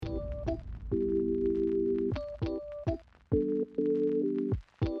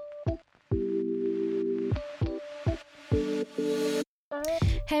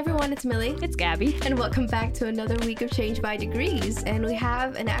Hey everyone, it's Millie. It's Gabby. And welcome back to another week of Change by Degrees. And we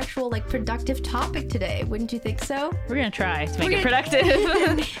have an actual, productive topic today. Wouldn't you think so? We're going to try to make it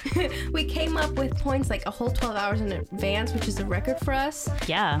productive. We came up with points like a whole 12 hours in advance, which is a record for us.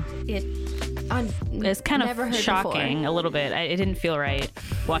 Yeah. It's kind of shocking before. A little bit. It didn't feel right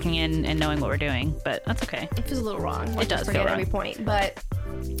walking in and knowing what we're doing, but that's okay. It feels a little wrong. It does feel wrong. wrong. Every point. But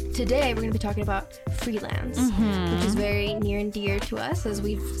today we're going to be talking about freelance, which is very near and dear to us as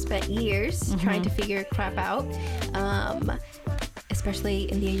we've spent years trying to figure crap out,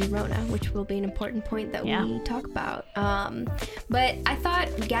 especially in the age of Rona, which will be an important point that we talk about. But I thought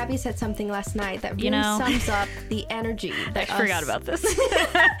Gabby said something last night that really sums up the energy that I forgot about this.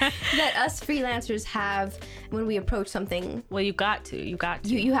 that us freelancers have when we approach something. Well, you got to. You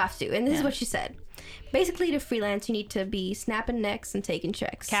have to. And this is what she said. Basically, to freelance, you need to be snapping necks and taking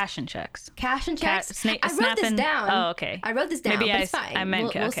checks. Cash and checks. I wrote this down. Oh, okay. I wrote this down, Maybe but it's fine. I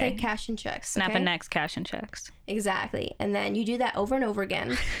meant we'll say cash and checks. Snapping necks, cash and checks. Exactly. And then you do that over and over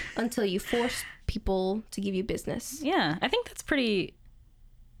again until you force people to give you business. Yeah, I think that's pretty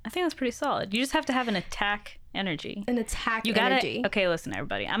solid. You just have to have an attack energy. Energy. Okay, listen,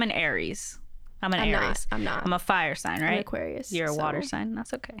 everybody. I'm an Aries. I'm Aries. I'm not. I'm a fire sign, right? I'm an Aquarius. You're a water sign.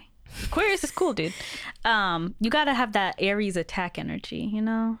 That's okay. Aquarius is cool, dude. You gotta have that Aries attack energy,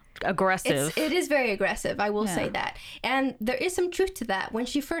 aggressive. It is very aggressive, I will say that. And there is some truth to that. When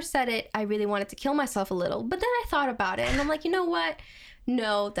she first said it, I really wanted to kill myself a little, but then I thought about it and I'm like, you know what?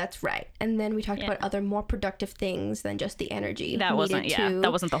 No, that's right. And then we talked about other more productive things than just the energy. That wasn't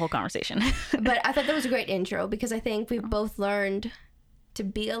the whole conversation. But I thought that was a great intro because I think we've both learned to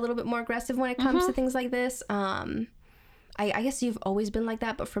be a little bit more aggressive when it comes to things like this. I guess you've always been like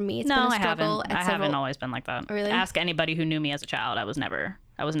that, but for me, it's been a struggle. I haven't always been like that. Really? Ask anybody who knew me as a child. I was never.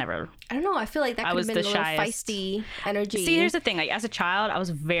 I don't know. I feel like that could have been a little feisty energy. See, here's the thing. Like, as a child, I was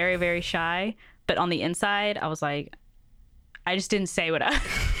very, very shy. But on the inside, I was like, I just didn't say what I...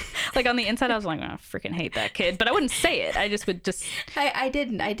 Like, on the inside, I was like, oh, I freaking hate that kid. But I wouldn't say it. I just would just... I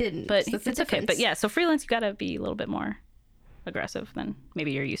didn't. But it's okay. But yeah, so freelance, you got to be a little bit more aggressive than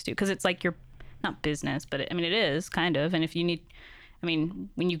maybe you're used to. Because it's like you're... Not business, but it is kind of. And if you need,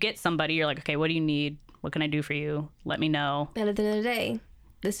 when you get somebody, you're like, okay, what do you need? What can I do for you? Let me know. And at the end of the day,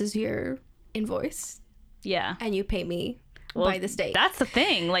 this is your invoice. Yeah. And you pay me by this date. That's the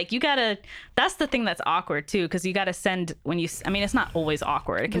thing. Like, that's the thing that's awkward too, because you got to send it's not always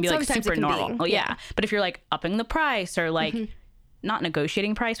awkward. It can be like super normal. Well, yeah. But if you're like upping the price or like not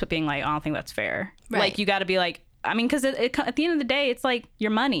negotiating price, but being like, I don't think that's fair. Right. Like, you got to be like, because at the end of the day, it's like your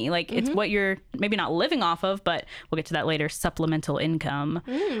money. Like, it's what you're maybe not living off of, but we'll get to that later. Supplemental income.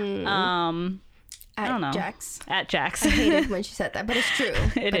 I don't know. At Jax. I hated when she said that, but it's true.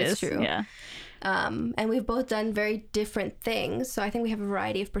 It's true. Yeah. And we've both done very different things. So I think we have a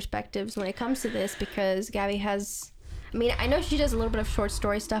variety of perspectives when it comes to this because Gabby has... I know she does a little bit of short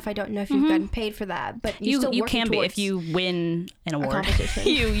story stuff. I don't know if you've gotten paid for that, but you can be if you win an award.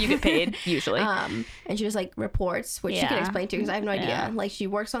 you get paid usually. And she does like reports, which she can explain to because I have no idea. Yeah. Like, she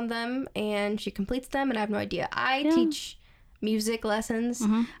works on them and she completes them, and I have no idea. I teach music lessons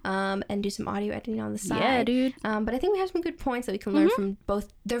and do some audio editing on the side. Yeah, dude. But I think we have some good points that we can learn from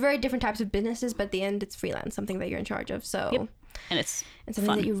both. They're very different types of businesses, but at the end, it's freelance, something that you're in charge of. So. Yep. And it's something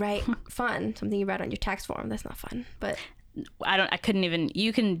fun. that you write something you write on your tax form. That's not fun, but I couldn't even.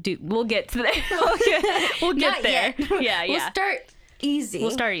 You can do. We'll get to there. We'll get there. Yeah. We'll start easy.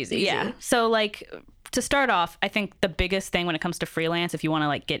 Yeah. So like, to start off, I think the biggest thing when it comes to freelance, if you want to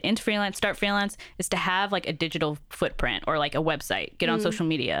like get into freelance, start freelance, is to have like a digital footprint or like a website. Get on social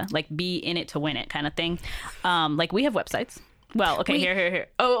media, like be in it to win it kind of thing. Like, we have websites. Well, okay, here.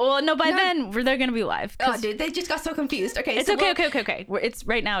 Oh, well, no, then they're going to be live. Oh, dude, they just got so confused. Okay, it's okay. It's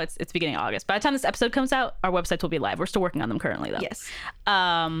right now, it's beginning of August. By the time this episode comes out, our websites will be live. We're still working on them currently, though. Yes.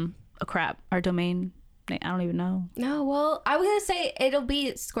 Crap. Our domain, I don't even know. No, well, I was going to say it'll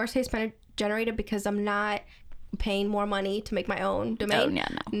be Squarespace generated because I'm not paying more money to make my own domain. Oh, yeah,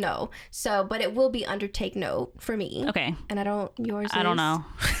 no. So, but it will be under Take Note for me. Okay. And I don't know.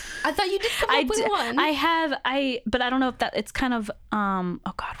 I thought you did come up with one. But I don't know if that, it's kind of, oh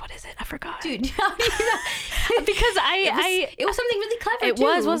God, what is it? I forgot. Dude, because it was something really clever, It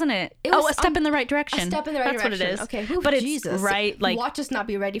was, wasn't it? A step in the right direction. A step in the right direction. That's what it is. Okay. But Jesus. It's right, like. Watch us not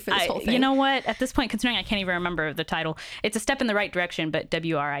be ready for this whole thing. You know what? At this point, considering I can't even remember the title, it's a step in the right direction, but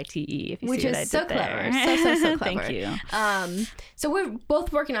WRITE, if you Which see what I is so did clever. there. So clever. Thank you. So we're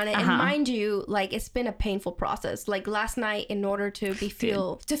both working on it, and mind you, like, it's been a painful process. Like, last night, in order to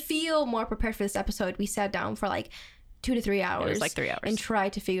feel more prepared for this episode, we sat down for like 2 to 3 hours. It was like 3 hours. And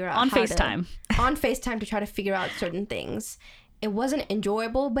tried to figure out on FaceTime to try to figure out certain things. it wasn't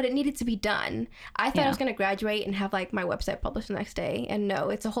enjoyable, but it needed to be done. I thought I was going to graduate and have like my website published the next day. And no,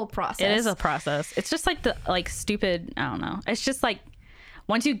 it's a whole process. It is a process. It's just like the stupid, I don't know. It's just like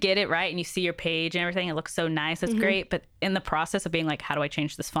once you get it right and you see your page and everything, it looks so nice. It's great. But in the process of being like, how do I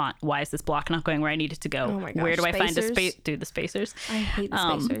change this font? Why is this block not going where I need it to go? Oh my gosh, where do I find the space? Dude, the spacers. I hate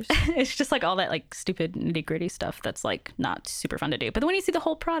the spacers. It's just like all that like stupid nitty gritty stuff that's like not super fun to do. But then when you see the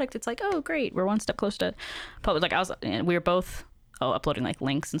whole product, it's like, oh, great. We're one step closer to publish. Like we were both uploading like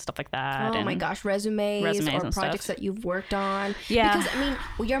links and stuff like that. Oh my gosh, resumes or projects that you've worked on. Yeah. Because I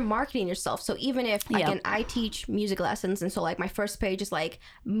mean, you're marketing yourself. So even if again, I teach music lessons, and so like my first page is like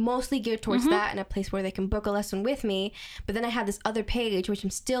mostly geared towards that and a place where they can book a lesson with me. But then I have this other page which I'm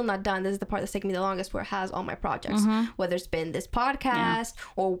still not done. This is the part that's taking me the longest, where it has all my projects, whether it's been this podcast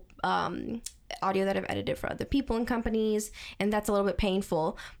or audio that I've edited for other people and companies, and that's a little bit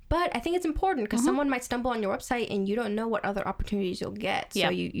painful. But I think it's important because someone might stumble on your website and you don't know what other opportunities you'll get. So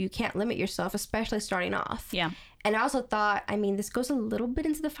you can't limit yourself, especially starting off. Yeah. And I also thought, I mean, this goes a little bit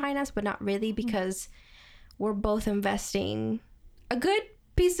into the finance, but not really, because we're both investing a good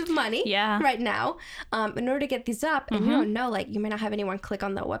piece of money right now in order to get these up. And you don't know, like, you may not have anyone click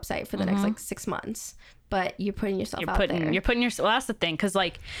on the website for the next like 6 months. But you're putting yourself out there. You're putting yourself. Well, that's the thing, because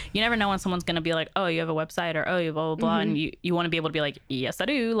like you never know when someone's gonna be like, "Oh, you have a website," or "Oh, you blah blah blah," and you want to be able to be like, "Yes, I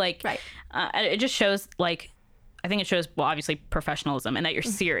do." Like, right. It just shows like, I think it shows, well, obviously professionalism and that you're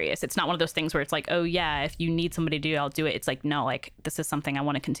serious. It's not one of those things where it's like, "Oh yeah, if you need somebody to do it, I'll do it." It's like, no, like this is something I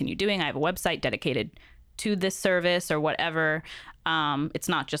want to continue doing. I have a website dedicated to this service or whatever. It's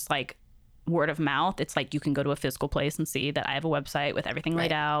not just like word of mouth. It's like you can go to a physical place and see that I have a website with everything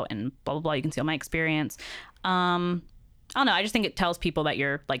laid out and blah blah blah. You can see all my experience. I don't know. I just think it tells people that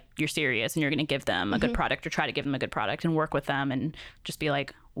you're serious and you're going to give them a good product, or try to give them a good product and work with them and just be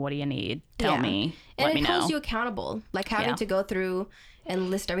like, what do you need? Tell me. Let me know. And it holds you accountable, like having to go through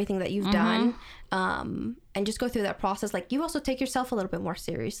and list everything that you've done, and just go through that process. Like, you also take yourself a little bit more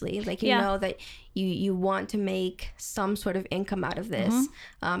seriously. Like, you know that you want to make some sort of income out of this,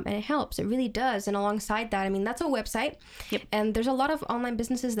 and it helps. It really does. And alongside that, I mean, that's a website. Yep. And there's a lot of online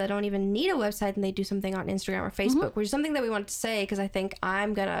businesses that don't even need a website, and they do something on Instagram or Facebook, which is something that we wanted to say, because I think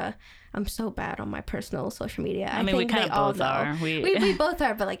I'm so bad on my personal social media. I mean, think we kind of both are. We both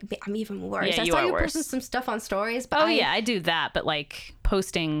are, but like, I'm even worse. Yeah, I saw you posting some stuff on stories. But I do that, but like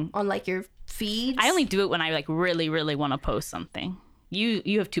posting on like your feeds. I only do it when I like really, really want to post something.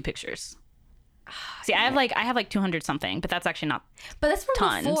 You have 2 pictures. See, I have like 200 something, but that's actually not. But that's from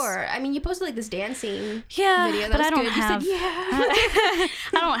tons. Before. I mean, you posted like this dancing video. That but was I don't good. have. You said,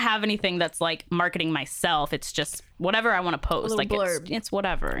 I don't have anything that's like marketing myself. It's just whatever I want to post. Like it's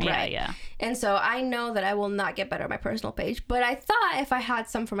whatever. Right. Yeah. And so I know that I will not get better at my personal page, but I thought if I had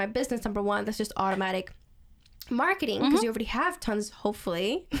some for my business, number one, that's just automatic marketing, because you already have tons,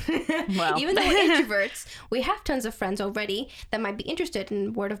 hopefully. Well, even though we're introverts, we have tons of friends already that might be interested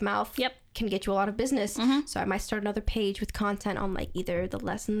in word of mouth. Can get you a lot of business. So I might start another page with content on like either the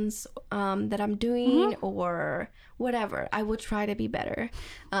lessons that I'm doing or whatever. I will try to be better.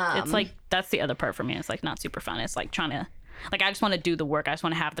 It's like, that's the other part for me. It's like not super fun. It's like trying to, like, I just want to do the work. I just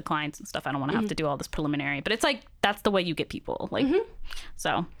want to have the clients and stuff. I don't want to have to do all this preliminary, but it's like, that's the way you get people. Like,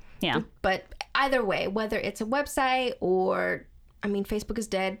 so yeah. But either way, whether it's a website or, I mean, Facebook is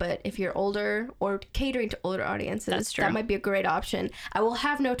dead, but if you're older or catering to older audiences, that might be a great option. I will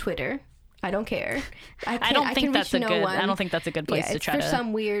have no Twitter. I don't care. I don't think that's a good place to try to. For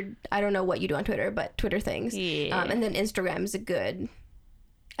some weird, I don't know what you do on Twitter, but Twitter things. Yeah. And then Instagram is a good.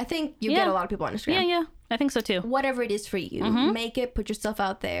 I think you get a lot of people on Instagram. Yeah, I think so too. Whatever it is for you, make it, put yourself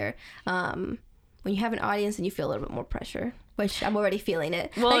out there. When you have an audience and you feel a little bit more pressure, which I'm already feeling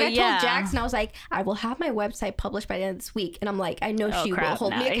it. Well, like I told Jax, and I was like, I will have my website published by the end of this week. And I'm like, I know she will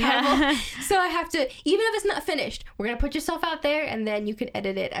hold me accountable. So I have to, even if it's not finished, we're going to put yourself out there, and then you can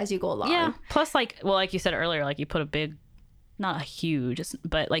edit it as you go along. Yeah. Plus, like you said earlier, like you put a big, not a huge,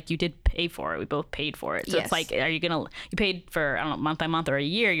 but like you did pay for it. We both paid for it. So it's like, you paid for, I don't know, month by month or a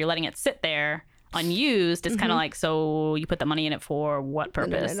year. You're letting it sit there unused. It's kind of like, so you put the money in it for what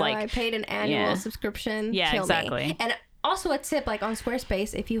purpose? No, I paid an annual subscription. Yeah, exactly. Me. And also a tip, like on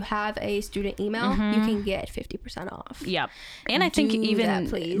Squarespace, if you have a student email, you can get 50% off. Yep. And I think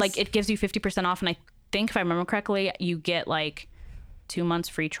even like it gives you 50% off. And I think if I remember correctly, you get like 2 months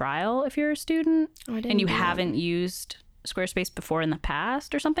free trial if you're a student and you haven't used Squarespace before in the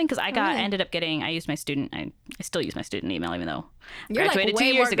past or something, because I used my student, I still use my student email even though I graduated 2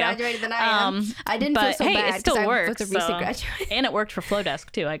 years ago. Graduated than I am. I didn't feel so bad. It still works. So, and it worked for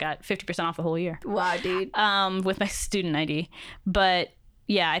Flowdesk too. I got 50% off the whole year. Wow, dude. With my student ID. But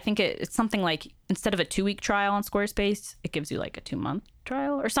I think it's something like instead of a 2-week trial on Squarespace, it gives you like a 2-month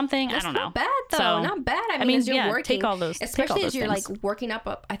trial or something. That's I don't know. Not bad though. So, not bad. I mean as you're working, take all those, especially as you're things. like working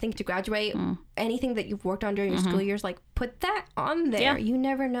up. I think to graduate, anything that you've worked on during your school years, like put that on there. Yeah. You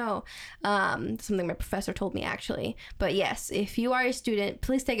never know. Something my professor told me actually. But yes, if you are a student,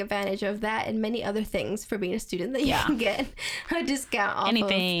 please take advantage of that and many other things for being a student that you can get a discount off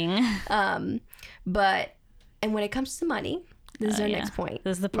anything. But and when it comes to money. This is our next point.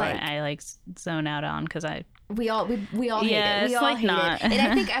 This is the part I like zone out on because we all hate it. We all hate it. And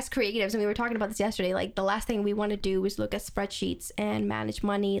I think as creatives, and we were talking about this yesterday, like the last thing we want to do is look at spreadsheets and manage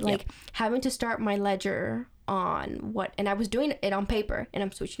money. Like having to start my ledger on and I was doing it on paper and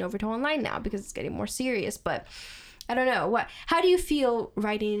I'm switching over to online now because it's getting more serious. But I don't know. How do you feel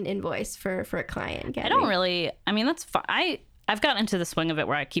writing an invoice for a client, Gabby? I don't really. I mean, that's fine. I've gotten into the swing of it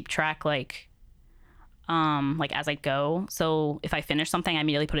where I keep track like as I go. So if I finish something, I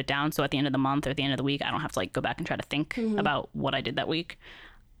immediately put it down. So at the end of the month or at the end of the week, I don't have to like go back and try to think about what I did that week.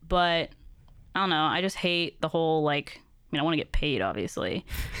 But I don't know. I just hate the whole like, I mean, I want to get paid, obviously,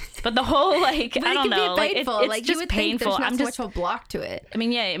 but the whole like, I don't know, like it's like just painful. I'm just so block to it. I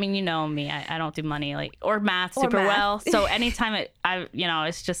mean, you know me. I don't do money or math super well. So anytime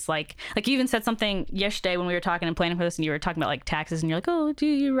it's just like you even said something yesterday when we were talking and planning for this, and you were talking about like taxes, and you're like, oh, do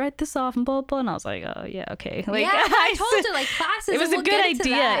you write this off and blah blah. And I was like, oh yeah, okay. Like, I told you like classes. It was a good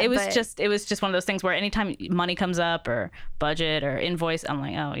idea. It was just one of those things where anytime money comes up or budget or invoice, I'm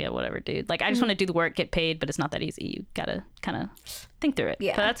like, oh yeah, whatever, dude. Like I just want to do the work, get paid, but it's not that easy. You gotta kind of think through it.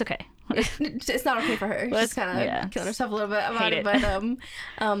 Yeah, but that's okay. It's not okay for her. She's kind of killing herself a little bit about it.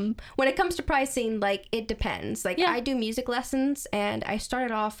 But when it comes to pricing, like it depends. Like I do music lessons, and I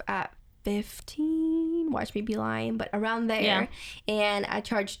started off at 15. Watch me be lying, but around there. Yeah. And I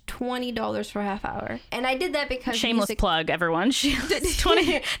charged $20 for a half hour, and I did that because shameless plug, everyone.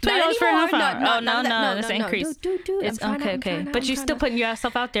 $20 for a half hour. No, it's increased. Dude, it's okay. But you're still putting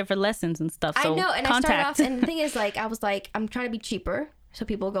yourself out there for lessons and stuff. So I know, and I started off, and the thing is, like, I was like, I'm trying to be cheaper. So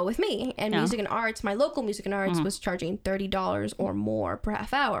people go with me. And Music and Arts, my local Music and Arts was charging $30 or more per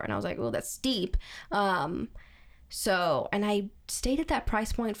half hour. And I was like, well, that's steep. And I stayed at that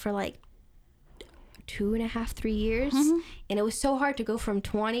price point for like 2.5, 3 years. And it was so hard to go from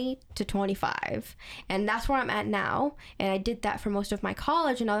 20 to 25. And that's where I'm at now. And I did that for most of my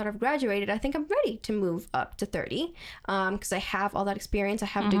college. And now that I've graduated, I think I'm ready to move up to 30. Because I have all that experience. I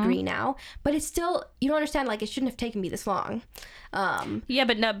have a degree now. But it's still, you don't understand, like, it shouldn't have taken me this long.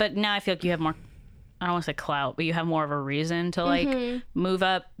 But now I feel like you have more, I don't want to say clout, but you have more of a reason to like move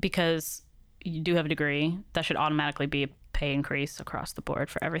up because you do have a degree. That should automatically be a pay increase across the board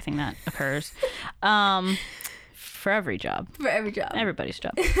for everything that occurs. For every job. Everybody's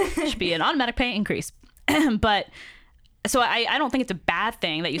job. Should be an automatic pay increase. But so I don't think it's a bad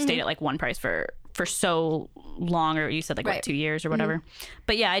thing that you stayed at like one price for so long, or you said like what, 2 years or whatever.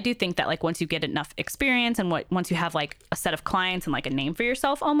 But yeah, I do think that like once you get enough experience and once you have like a set of clients and like a name for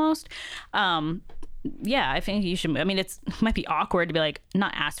yourself almost, I think you should. I mean, it might be awkward to be like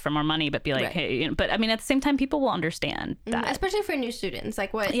not ask for more money, but be like, hey, but I mean, at the same time, people will understand that, especially for new students.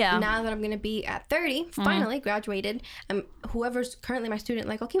 Like now that I'm gonna be at 30, finally graduated. Whoever's currently my student,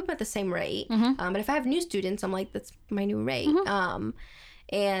 like I'll keep them at the same rate. But if I have new students, I'm like, that's my new rate.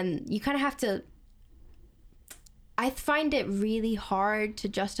 And you kind of have to. I find it really hard to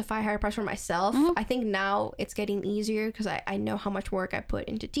justify higher price for myself. I think now it's getting easier because I know how much work I put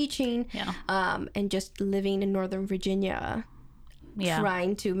into teaching and just living in Northern Virginia,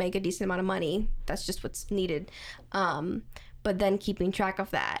 trying to make a decent amount of money. That's just what's needed. But then keeping track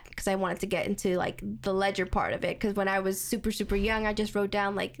of that because I wanted to get into like the ledger part of it. Because when I was super, super young, I just wrote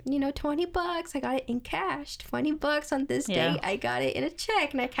down like, $20. I got it in cash. $20 on this day. I got it in a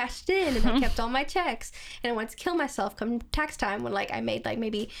check and I cashed it in and I kept all my checks. And I wanted to kill myself come tax time when like I made like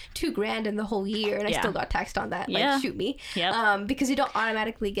maybe $2,000 in the whole year and I still got taxed on that. Like shoot me. Because you don't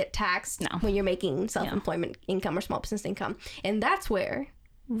automatically get taxed when you're making self-employment income or small business income. And that's where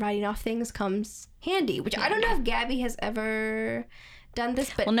writing off things comes handy, which I don't know if Gabby has ever done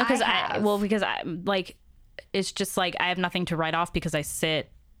this, but because I like it's just like I have nothing to write off because I sit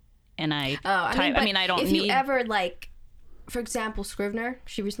and I type. I mean, I don't. If you ever like, for example, Scrivener,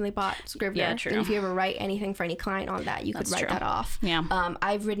 she recently bought Scrivener. Yeah, true. And if you ever write anything for any client on that, you could write that off. Yeah.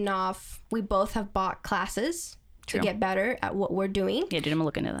 I've written off. We both have bought classes. To get better at what we're doing. Yeah, dude, I'm gonna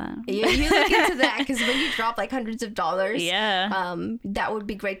look into that. Yeah, you look into that because when you drop like hundreds of dollars, that would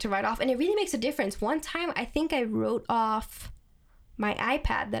be great to write off, and it really makes a difference. One time, I think I wrote off my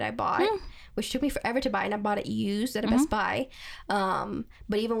iPad that I bought which took me forever to buy, and I bought it used at a Best Buy.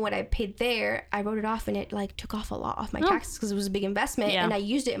 But even when I paid there, I wrote it off, and it like took off a lot off my taxes because it was a big investment, and I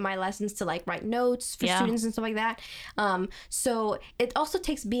used it in my lessons to like write notes for students and stuff like that. So it also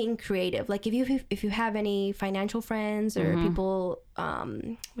takes being creative. Like if you have any financial friends or people,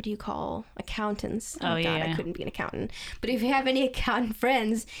 what do you call accountants? Oh God, I couldn't be an accountant. But if you have any accountant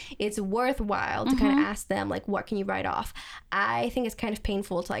friends, it's worthwhile to kind of ask them like, what can you write off? I think it's kind of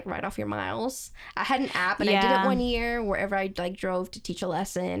painful to like write off your miles. I had an app, and I did it 1 year wherever I like drove to teach a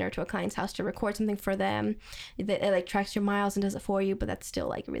lesson or to a client's house to record something for them. It like tracks your miles and does it for you, but that's still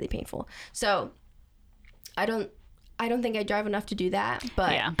like really painful. So I don't think I drive enough to do that.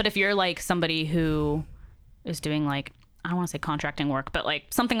 But yeah, but if you're like somebody who is doing like, I don't want to say contracting work, but like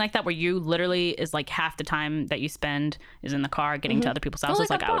something like that where you literally is like half the time that you spend is in the car getting to other people's houses,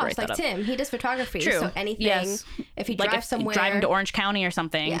 like I would write that like up. Tim, he does photography. True. So anything, if he drives somewhere, driving to Orange County or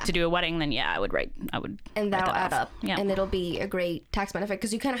something to do a wedding, then I would and that'll add up, and it'll be a great tax benefit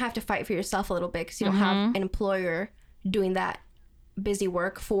because you kind of have to fight for yourself a little bit because you don't have an employer doing that busy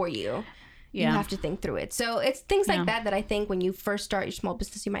work for you. You have to think through it. So it's things like that I think when you first start your small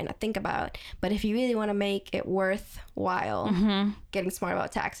business, you might not think about. But if you really want to make it worthwhile, getting smart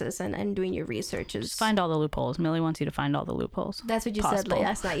about taxes and doing your research is... Find all the loopholes. Millie wants you to find all the loopholes. That's what you said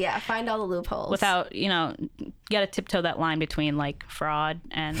last night. Yeah, find all the loopholes. Without, you got to tiptoe that line between like fraud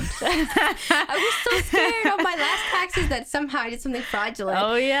and... I was so scared of my last taxes that somehow I did something fraudulent.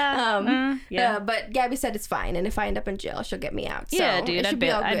 Oh, yeah. But Gabby said it's fine. And if I end up in jail, she'll get me out. So yeah, dude, I'd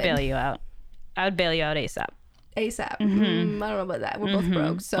bail you out. I would bail you out ASAP. I don't know about that. We're both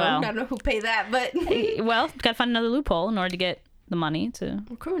broke, so I don't know who pay that. But well, gotta find another loophole in order to get the money to.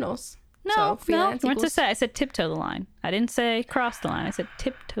 We're criminals. No, what to say? I said tiptoe the line. I didn't say cross the line. I said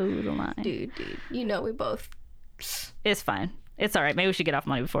tiptoe the line. Dude, we both. It's fine. It's all right. Maybe we should get off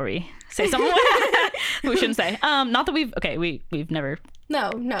money before we say something we shouldn't say. Not that we've never. No.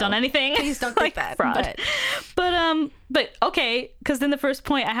 Done anything. Please don't think that. Fraud. But okay, because then the first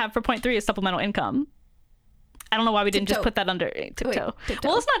point I have for point 3 is supplemental income. I don't know why we didn't just put that under tiptoe. Tiptoe.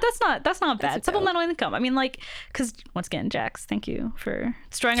 Well, that's not bad. Supplemental income. I mean, like, because once again, Jax, thank you for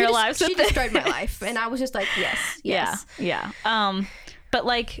destroying our lives. She destroyed my life, and I was just like, yes. Yeah. But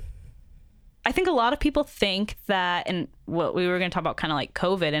like, I think a lot of people think that, and what we were going to talk about kind of like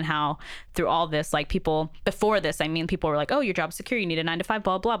COVID and how through all this, like people before this, people were like, oh, your job's secure, you need a 9-to-5,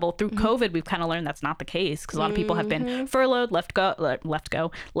 blah, blah, blah. Through COVID, we've kind of learned that's not the case because a lot of people have been furloughed, let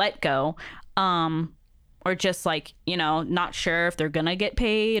go, or just like, not sure if they're going to get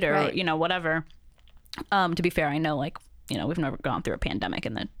paid or, whatever. To be fair, I know like, we've never gone through a pandemic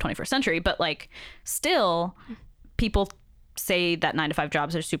in the 21st century, but like still people say that 9-to-5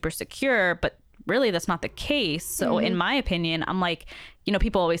 jobs are super secure, but really that's not the case. So in my opinion, I'm like,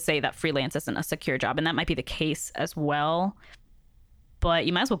 people always say that freelance isn't a secure job, and that might be the case as well, but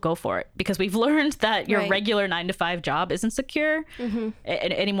you might as well go for it because we've learned that your regular 9-to-5 job isn't secure,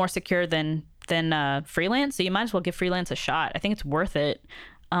 any more secure than freelance. So you might as well give freelance a shot. I think it's worth it.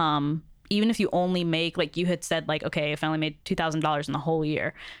 Even if you only make, like you had said, like, okay, if I only made $2,000 in the whole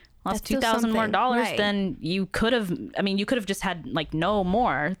year, well, that's $2,000 more dollars than you could have. You could have just had like no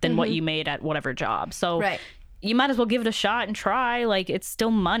more than what you made at whatever job. So you might as well give it a shot and try. Like, it's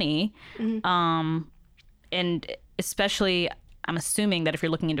still money. And especially, I'm assuming that if you're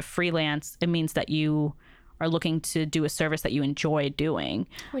looking into freelance, it means that you are looking to do a service that you enjoy doing.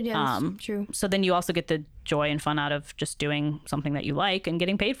 Well, yeah, that's true. So then you also get the joy and fun out of just doing something that you like and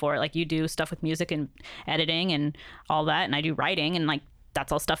getting paid for it. Like, you do stuff with music and editing and all that, and I do writing, and like that's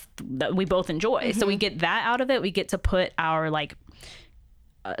all stuff that we both enjoy. So we get that out of it. We get to put our like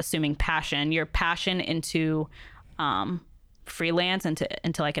assuming your passion into freelance into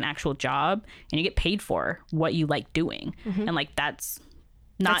like an actual job, and you get paid for what you like doing. And like that's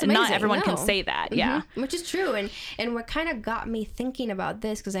not everyone can say that. Yeah, which is true. And what kind of got me thinking about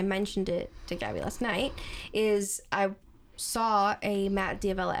this, because I mentioned it to Gabby last night, is I saw a Matt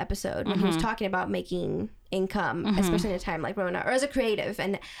D'Avella episode when he was talking about making income, especially in a time like Rona, or as a creative,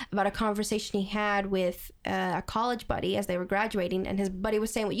 and about a conversation he had with a college buddy as they were graduating, and his buddy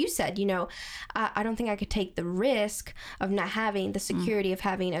was saying what you said, I don't think I could take the risk of not having the security of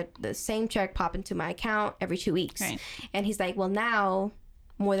having the same check pop into my account every 2 weeks. And he's like, well, now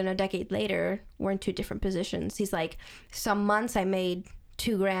more than a decade later, we're in 2 different positions. He's like, some months I made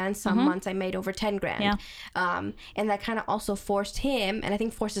 $2,000, some months I made over $10,000. And that kind of also forced him, and I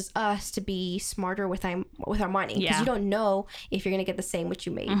think forces us, to be smarter with our money, because you don't know if you're gonna get the same what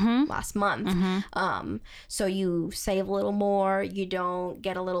you made last month. So you save a little more, you don't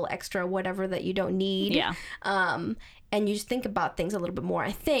get a little extra whatever that you don't need. and you just think about things a little bit more,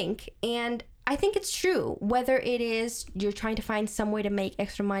 I think. And I think it's true, whether it is you're trying to find some way to make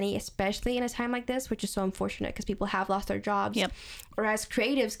extra money, especially in a time like this, which is so unfortunate because people have lost their jobs. Yep. Or as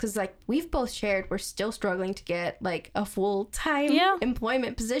creatives, because like we've both shared, we're still struggling to get like a full-time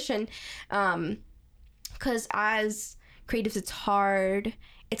employment position. Because as creatives, it's hard.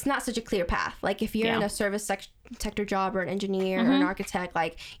 It's not such a clear path. Like if you're in a service sector job or an engineer or an architect,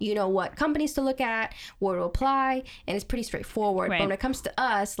 like you know what companies to look at, where to apply, and it's pretty straightforward. Right. But when it comes to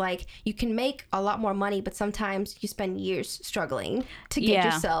us, like you can make a lot more money, but sometimes you spend years struggling to get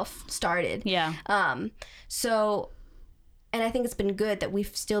yourself started. Yeah. So, and I think it's been good that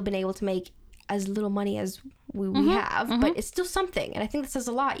we've still been able to make as little money as we have, but it's still something. And I think that says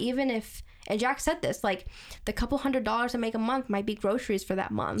a lot, even if, and Jack said this, like the couple $100s I make a month might be groceries for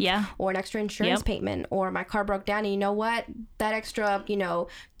that month, or an extra insurance payment, or my car broke down, and you know what, that extra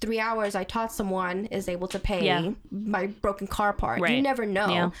 3 hours I taught someone is able to pay my broken car part. You never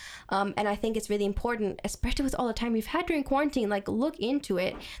know. And I think it's really important, especially with all the time you've had during quarantine, like look into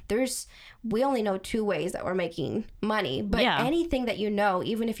it. We only know 2 ways that we're making money, but anything that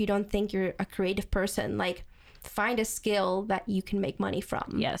even if you don't think you're a creative person, like find a skill that you can make money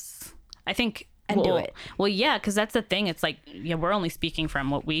from. Yes. I think do it. Well, yeah, because that's the thing. It's like, we're only speaking from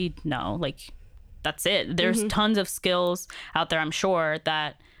what we know. Like, that's it. There's tons of skills out there, I'm sure,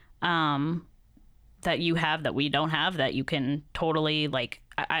 that that you have that we don't have, that you can totally, like,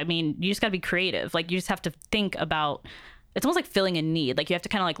 I mean, you just got to be creative. Like, you just have to think about, it's almost like filling a need. Like, you have to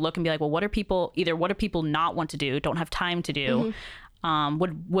kind of like look and be like, well, what do people not want to do, don't have time to do,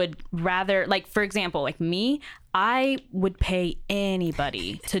 would rather, like, for example, like me, I would pay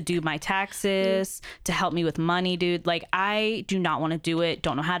anybody to do my taxes, to help me with money, dude. Like, I do not want to do it,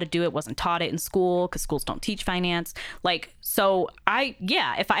 don't know how to do it, wasn't taught it in school because schools don't teach finance. Like, so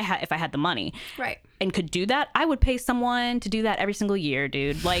if I had the money, right, and could do that, I would pay someone to do that every single year,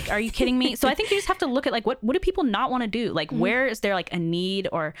 dude. Like, are you kidding me? So I think you just have to look at like, what do people not want to do? Like, where is there like a need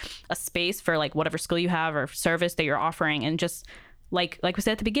or a space for like whatever skill you have or service that you're offering, and just like we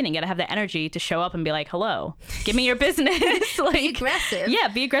said at the beginning, you gotta have the energy to show up and be like, hello, give me your business. Like, be aggressive. Yeah,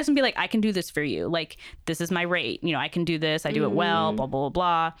 be aggressive and be like, I can do this for you. Like, this is my rate. I can do this. I do it well, blah, blah,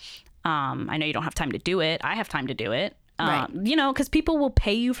 blah, blah. I know you don't have time to do it. I have time to do it. Right. Because people will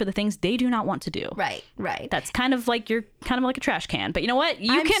pay you for the things they do not want to do. Right. That's kind of like, you're kind of like a trash can. But you know what?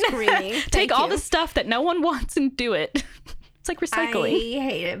 You can take all the stuff that no one wants and do it. It's like recycling. I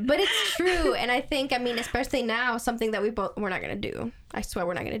hate it, but it's true. And I think, especially now, something that we're not going to do. I swear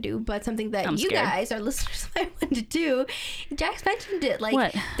we're not going to do, but something that you guys, our listeners, might want to do. Jax mentioned it. Like,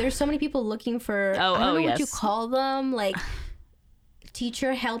 what? There's so many people looking for, I don't know what you call them, like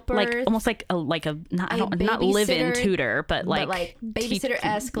teacher helpers, like almost like a not live-in tutor, but like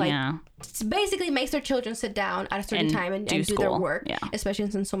babysitter-esque, basically makes their children sit down at a certain time and do their work, especially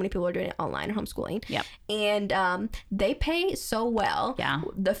since so many people are doing it online or homeschooling. And they pay so well.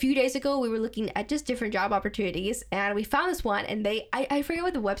 A few days ago we were looking at just different job opportunities, and we found this one, and I forget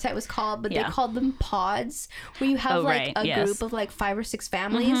what the website was called, but they called them pods, where you have group of like 5 or 6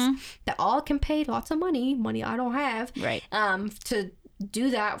 families that all can pay lots of money I don't have, to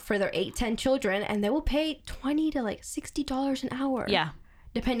do that for their 8-10 children, and they will pay $20 to like $60 an hour,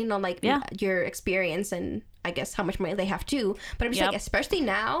 depending on like your experience and I guess how much money they have too. But I'm just like, especially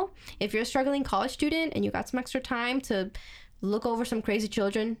now, if you're a struggling college student and you got some extra time to look over some crazy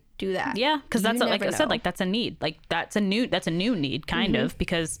children, do that. Because that's like I said, like that's a need, like that's a new need kind of,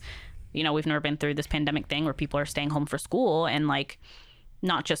 because we've never been through this pandemic thing where people are staying home for school, and like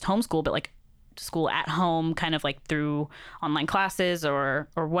not just homeschool, but like school at home, kind of like through online classes or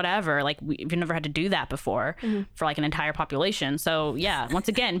whatever. Like we've never had to do that before for like an entire population. So once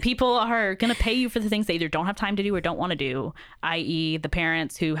again, people are gonna pay you for the things they either don't have time to do or don't want to do, i.e. the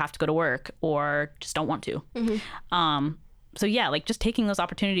parents who have to go to work or just don't want to. So like just taking those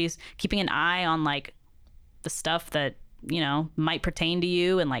opportunities, keeping an eye on like the stuff that might pertain to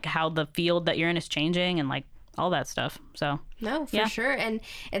you, and like how the field that you're in is changing, and like all that stuff. So no, for sure. And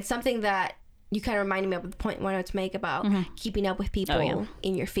it's something that you kind of reminded me of the point I wanted to make about keeping up with people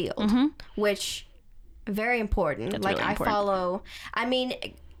in your field, which very important. That's like really important.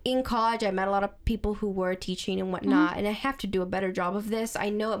 In college, I met a lot of people who were teaching and whatnot, and I have to do a better job of this. I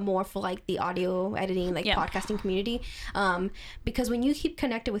know it more for like the audio editing, like podcasting community, because when you keep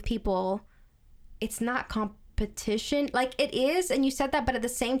connected with people, it's not competition. Like it is, and you said that, but at the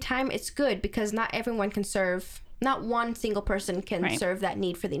same time, it's good because not everyone can serve. Not one single person can serve that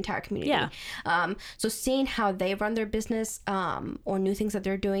need for the entire community. So seeing how they run their business or new things that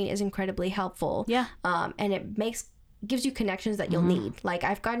they're doing is incredibly helpful. And it gives you connections that you'll need. Like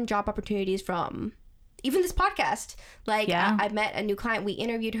I've gotten job opportunities from even this podcast, like I met a new client. We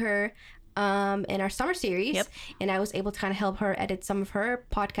interviewed her in our summer series, and I was able to kind of help her edit some of her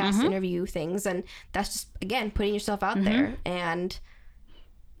podcast interview things, and that's just, again, putting yourself out there. And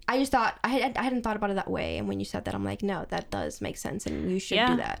I just thought I hadn't thought about it that way, and when you said that, I'm like, no, that does make sense, and you should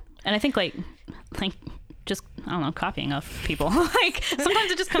do that. And I think like just, I don't know, copying off people. Like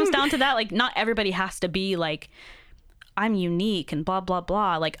sometimes it just comes down to that. Like not everybody has to be like, I'm unique and blah, blah,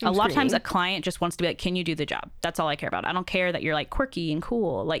 blah. Like a lot of times a client just wants to be like, can you do the job? That's all I care about. I don't care that you're like quirky and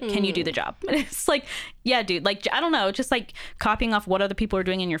cool. Like, can you do the job? And it's like, yeah, dude, like, I don't know, just like copying off what other people are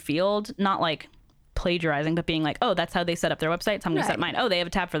doing in your field, not like plagiarizing, but being like, oh, that's how they set up their website, so I'm gonna set mine. Oh, they have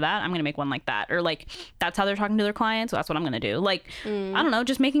a tab for that, I'm gonna make one like that. Or like, that's how they're talking to their clients, so that's what I'm gonna do. Like, I don't know,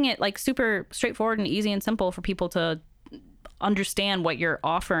 just making it like super straightforward and easy and simple for people to understand what you're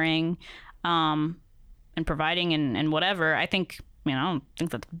offering and providing and whatever. I think, I mean, I don't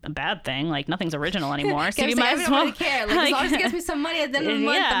think that's a bad thing. Like, nothing's original anymore. So you might as well. Really care. Like, as long as it gets me some money at the end of the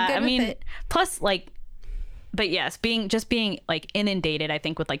month, I'm good with it. Plus, like, but yes, being like inundated, I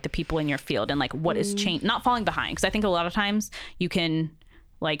think, with like the people in your field and like what is changed, not falling behind. Because I think a lot of times you can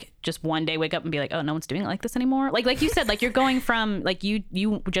like just one day wake up and be like, oh, no one's doing it like this anymore. Like you said, like you're going from like you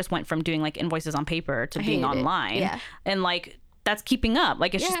just went from doing like invoices on paper to being online. Yeah. And like, that's keeping up.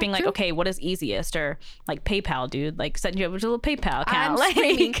 Like, it's just being like, okay, what is easiest? Or like PayPal, dude, like setting you up with a little PayPal account. I'm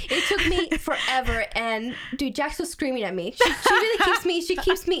screaming. It took me forever, and dude, Jax was screaming at me. She really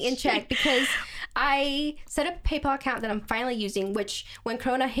keeps me in check, because I set up a PayPal account that I'm finally using, which when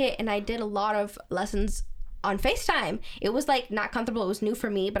Corona hit and I did a lot of lessons on FaceTime, it was like not comfortable. It was new for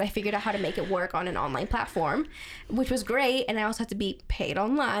me, but I figured out how to make it work on an online platform, which was great. And I also had to be paid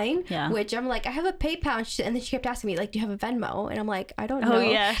online, which I'm like, I have a PayPal. And then she kept asking me, like, do you have a Venmo? And I'm like, I don't know.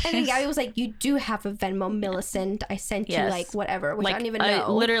 And then Gabby was like, you do have a Venmo, Millicent. I sent you like whatever, which like, I don't even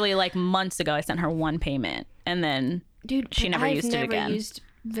know. Literally like months ago, I sent her one payment, and then she never used it again.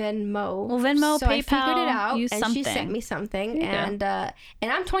 Venmo. Well, Venmo, so PayPal, I figured it out, use and something. she sent me something, and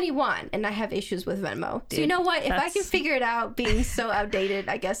I'm 21, and I have issues with Venmo. Dude, so you know what? If I can figure it out, being so outdated,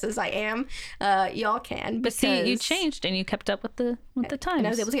 I guess, as I am, y'all can. But see, you changed and you kept up with the times, and I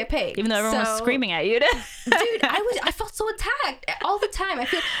was able to get paid, even though everyone was screaming at you. Dude, I felt so attacked all the time. I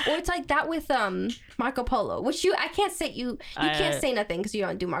feel, or it's like that with Marco Polo, which I can't say you can't say nothing because you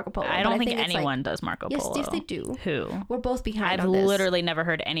don't do Marco Polo. I don't think anyone does Marco Polo. Yes, they do. Who? We're both behind. I've literally never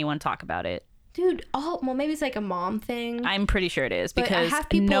heard anyone talk about it. Dude, well, maybe it's like a mom thing. I'm pretty sure it is, because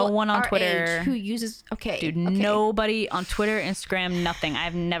no one on Twitter who uses nobody on Twitter, Instagram, nothing.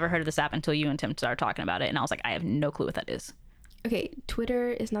 I've never heard of this app until you and Tim started talking about it, and I was like, I have no clue what that is. Okay,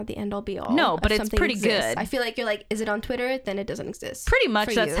 Twitter is not the end all be all. No, but it's pretty good. I feel like you're like, is it on Twitter? Then it doesn't exist. Pretty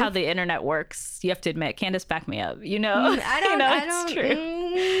much, that's how the internet works. You have to admit, Candace, back me up. You know, it's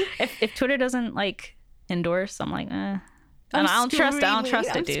true. If Twitter doesn't like endorse, I'm like, I don't trust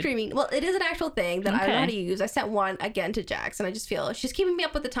it, dude. Screaming. Well, it is an actual thing that I don't know how to use. I sent one again to Jax, and I just feel she's keeping me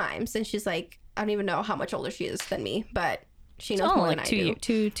up with the times, and she's like, I don't even know how much older she is than me, but she knows more than I do.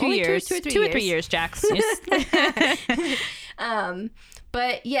 Two years, 2 or 3 years, Jax.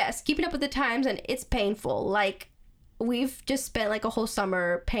 But yes, keeping up with the times, and it's painful. Like, we've just spent like a whole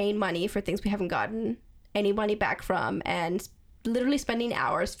summer paying money for things we haven't gotten any money back from, and literally spending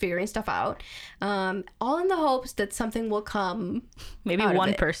hours figuring stuff out, all in the hopes that something will come. Maybe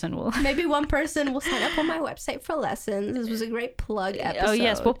one person will sign up on my website for lessons. This was a great plug episode. Oh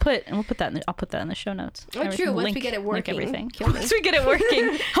yes, I'll put that in the show notes. Oh, true. Once we get it working, everything. Once we get it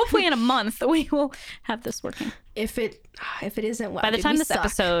working, hopefully in a month we will have this working. If it isn't, by the time this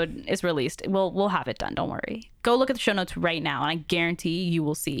episode is released, we'll have it done. Don't worry. Go look at the show notes right now, and I guarantee you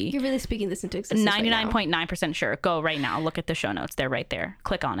will see. You're really speaking this into existence. 99.9% sure. Go right now. Look at the show notes. They're right there.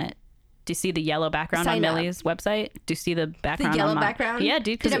 Click on it. Do you see the yellow background on Millie's website? Do you see the background? The yellow background? Yeah,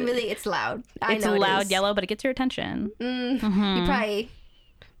 dude. Because it's loud. It's loud yellow, but it gets your attention. You probably,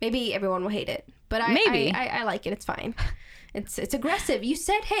 maybe everyone will hate it, but I like it. It's fine. It's aggressive. You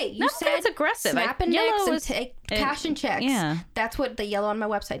said, it's aggressive. Snap and necks and take cash and checks. Yeah. That's what the yellow on my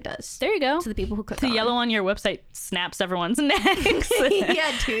website does. There you go. To the people who click the yellow on your website snaps everyone's necks.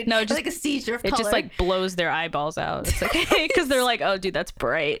 Yeah, dude. No, just like a seizure of color. It just like blows their eyeballs out. It's okay because they're like, oh, dude, that's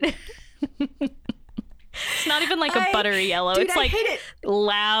bright. It's not even like a buttery yellow. Dude, it's like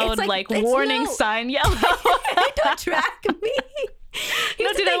loud, it's like warning sign yellow. Don't track me.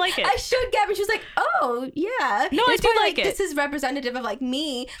 No, dude, I like it. I showed Gabby. She was like, "Oh, yeah." No, I do like it. This is representative of like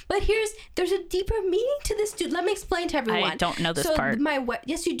me, but there's a deeper meaning to this, dude. Let me explain to everyone. I don't know this part.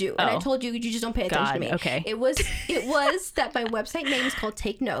 Yes, you do. And I told you, you just don't pay attention to me. Okay. It was that my website name is called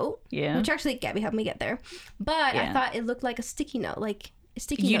Take Note. Yeah. Which actually Gabby helped me get there, but I thought it looked like a sticky note, like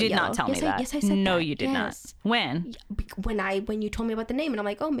Sticky You note did yellow. not tell me that. Yes, I said no, that. you did Yes. not. When? When you told me about the name, and I'm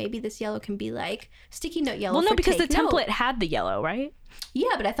like, oh, maybe this yellow can be like sticky note yellow. Well, no, because the note. template had the yellow, right? Yeah,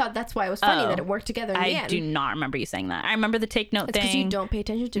 but I thought that's why it was funny that it worked together in the end. I do not remember you saying that. I remember the take note thing. Because you don't pay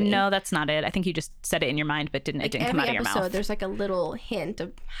attention to me. No, that's not it. I think you just said it in your mind, but it didn't come out of your mouth. Every episode, there's like a little hint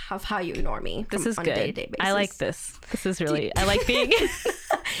of how you ignore me. This is on good. A day-to-day basis. I like this. This is really. I like being.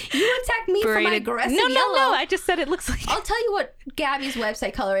 You attacked me for my aggressive yellow. No. I just said it looks like. I'll tell you what. Gabby's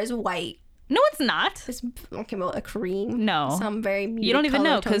website color is white. No, it's not. It's okay, well, a cream. No, some very muted you don't even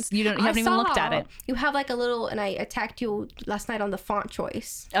know because you haven't even looked at it. You have like a little, and I attacked you last night on the font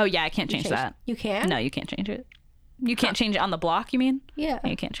choice. Oh yeah, I can't change that. You can? No, you can't change it. You can't change it on the block. You mean? Yeah. No,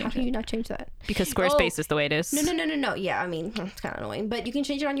 you can't change it. How can you not change that? Because Squarespace is the way it is. No. Yeah, I mean it's kind of annoying, but you can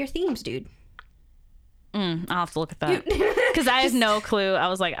change it on your themes, dude. I'll have to look at that because I have no clue. I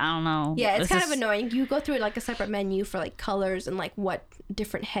was like, I don't know. Yeah, it's kind of annoying. You go through like a separate menu for like colors and like what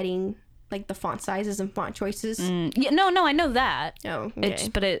different like the font sizes and font choices. Yeah, no, I know that. Oh, okay.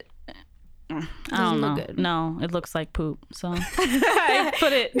 But I don't know. Good. No, it looks like poop. So I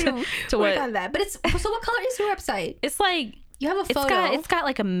put it to work on that. But so what color is your website? It's like. You have a photo. It's got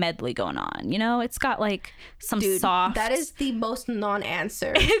like a medley going on, you know? It's got like some soft. That is the most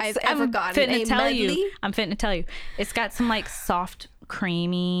non-answer I've ever gotten. I'm fitting to tell you. It's got some like soft,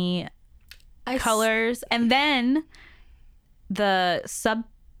 creamy colors. And then the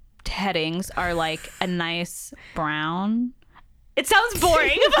subheadings are like a nice brown. It sounds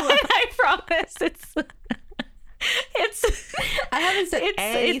boring, but I promise it's I haven't said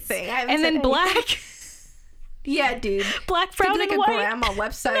anything. And then black. Yeah, dude. Black, brown, like and a white. grandma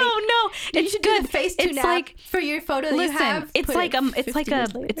website. No, you should do the Facetune app for your photo that you have. It's like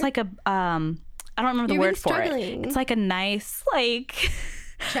a I don't remember the word for it. It's like a nice like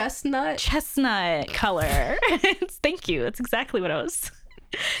chestnut color. Thank you. That's exactly what I was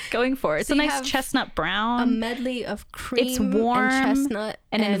going for. It's a nice chestnut brown. A medley of cream. It's warm and chestnut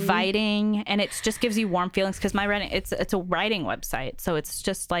and inviting, and it just gives you warm feelings because my writing it's a writing website, so it's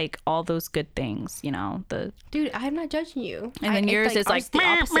just like all those good things, you know. Dude, I'm not judging you. And then yours is like the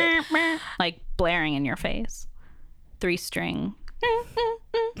opposite, like blaring in your face, 3-string.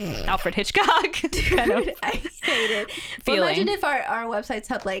 Alfred Hitchcock. Dude, I hate it. Well, imagine if our websites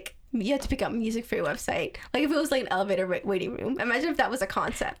had like. You have to pick up music for your website. Like if it was like an elevator waiting room. Imagine if that was a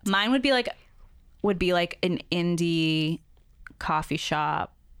concept. Mine would be like an indie coffee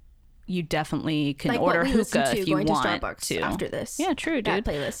shop. You definitely can like order hookah if you want to. Starbucks after this. Yeah, true, dude. That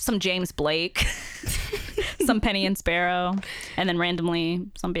playlist. Some James Blake, some Penny and Sparrow, and then randomly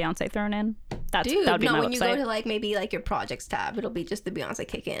some Beyonce thrown in. That would be my when website. You go to like maybe like your projects tab, it'll be just the Beyonce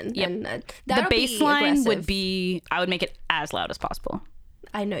kick in. Yep. And the baseline would be I would make it as loud as possible.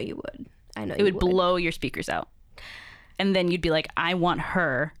 I know you would. It would blow your speakers out. And then you'd be like, I want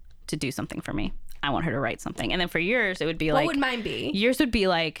her to do something for me. I want her to write something. And then for yours, it would be like... What would mine be? Yours would be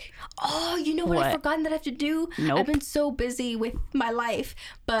like... Oh, you know what I've forgotten that I have to do? Nope. I've been so busy with my life.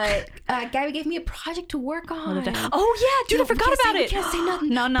 But Gabby gave me a project to work on. Oh, yeah. Dude, I forgot about it. We can't say nothing.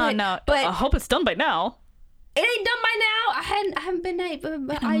 No. But I hope it's done by now. It ain't done by now. I haven't been... In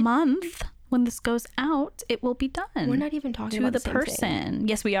a month... When this goes out, it will be done. We're not even talking about the person. Thing.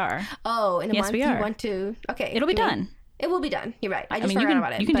 Yes, we are. Oh, in a month you want to... Okay. It'll be done. It will be done. You're right. I just forgot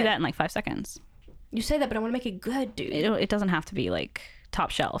about it. You can do that in like 5 seconds. You say that, but I want to make it good, dude. It doesn't have to be like top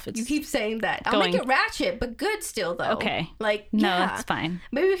shelf. You keep saying that. I'll make it ratchet, but good still, though. Okay. Like, no, that's fine.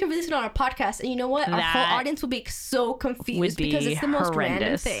 Maybe we can release it on our podcast, and you know what? Our whole audience will be so confused because it's the most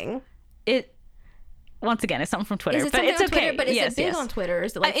random thing. Once again, it's something from Twitter, but it's okay. Twitter, but is it big on Twitter?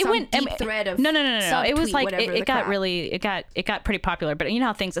 Is it like deep thread of no? It was like it got pretty popular. But you know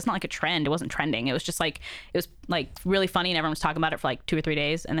how it's not like a trend. It wasn't trending. It was just like it was like really funny, and everyone was talking about it for like 2 or 3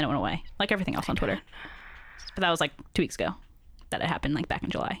 days, and then it went away, like everything else on Twitter. But that was like 2 weeks ago that it happened, like back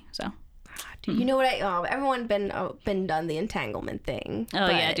in July. So. Dude, you know what? Everyone been done the entanglement thing. Oh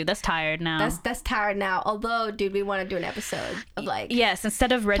yeah, dude, that's tired now. That's tired now. Although, dude, we want to do an episode of like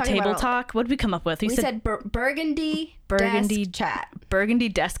instead of Red Table Talk, what did we come up with? We said Burgundy desk chat. Burgundy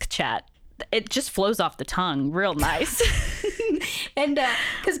desk chat. It just flows off the tongue, real nice. And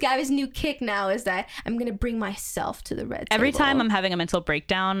because Gabby's new kick now is that I'm gonna bring myself to the red table. Every time I'm having a mental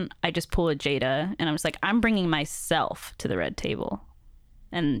breakdown, I just pull a Jada, and I'm just like, I'm bringing myself to the red table.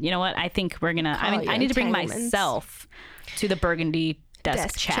 And you know what? I think we're gonna. I need to bring myself to the Burgundy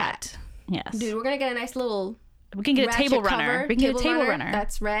desk chat. Yes, dude, we're gonna get a nice little. We can get a table runner. We can get a table runner.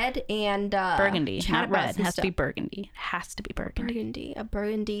 That's red and burgundy, not red. It has to be burgundy. It has to be burgundy. A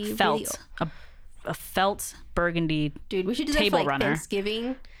burgundy felt. a felt burgundy dude, we should do that table for, like, runner.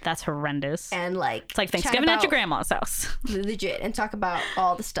 Thanksgiving. That's horrendous. And like, it's like Thanksgiving at your grandma's house. Legit, and talk about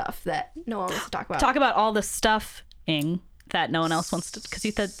all the stuff that no one wants to talk about. Talk about all the stuffing that no one else wants to, because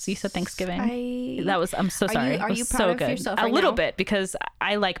you said Thanksgiving. I'm so sorry. Are you proud so of good. yourself a right little now? bit, because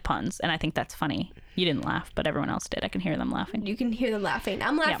I like puns and I think that's funny. You didn't laugh, but everyone else did. I can hear them laughing. You can hear them laughing.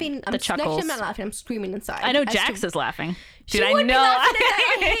 I'm laughing. Yeah, the chuckles. Actually, I'm not laughing. I'm screaming inside. I know Jax is laughing. Dude, I know.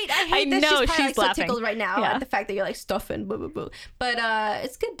 I hate that know she's she's so laughing tickled right now at the fact that you're like stuffing, blah blah blah. But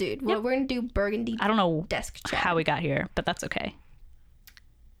it's good, dude. We're gonna do burgundy. I don't know desk chat. how we got here, but that's okay.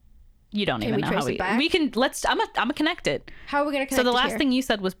 You don't even know how we can. I'm gonna connect it. How are we gonna connect? So the last thing you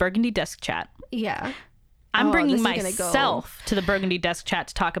said was burgundy desk chat. Yeah. I'm bringing myself to the Burgundy Desk Chat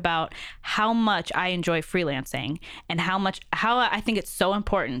to talk about how much I enjoy freelancing and how I think it's so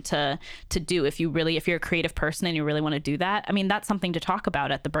important to do if you're a creative person and you really want to do that. I mean, that's something to talk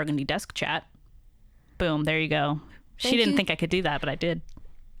about at the Burgundy Desk Chat. Boom, there you go. She didn't think I could do that, but I did.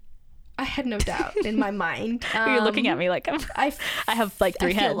 I had no doubt in my mind. You're looking at me like I have like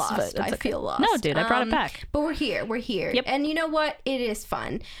three heads. Lost. But I feel lost. No, dude, I brought it back. But we're here. Yep. And you know what? It is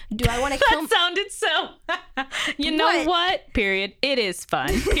fun. Do I want to kill? That sounded so. You know what? Period. It is fun.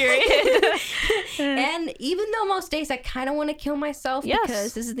 Period. And even though most days I kind of want to kill myself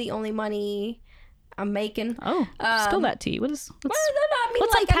because this is the only money I'm making. Oh, spill that tea. Let's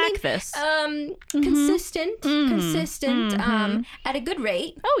unpack this. Consistent, at a good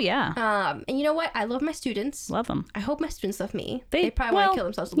rate. Oh yeah. And you know what? I love my students. Love them. I hope my students love me. They probably want to kill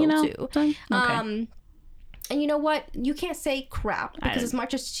themselves a little too. Okay. And you know what? You can't say crap because as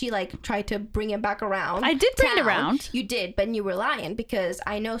much as she like tried to bring it back around, I did bring it around. You did, but you were lying because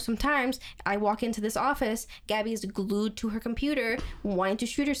I know sometimes I walk into this office, Gabby is glued to her computer, wanting to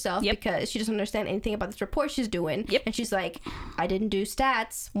shoot herself because she doesn't understand anything about this report she's doing. Yep. And she's like, I didn't do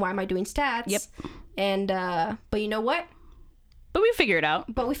stats. Why am I doing stats? Yep. And but you know what? But we figured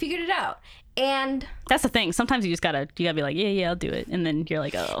it out. And that's the thing. Sometimes you gotta be like, yeah, I'll do it, and then you're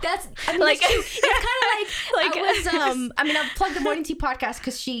like, oh, that's like it's kind of like I plugged the Morning Tea podcast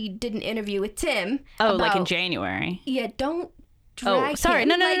because she did an interview with Tim. Oh, like in January. Yeah, don't. Oh, sorry.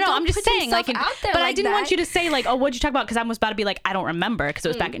 No. I'm just saying, like, but I didn't want you to say like, oh, what'd you talk about? Because I was about to be like, I don't remember because it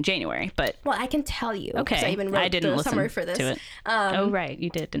was back in January. But well, I can tell you. Okay, I even wrote the summary for this. To it. Oh, right, you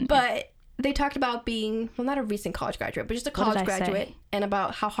did, didn't you? But they talked about being, well, not a recent college graduate, but just a college graduate, and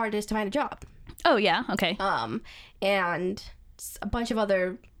about how hard it is to find a job. Oh yeah, okay. And a bunch of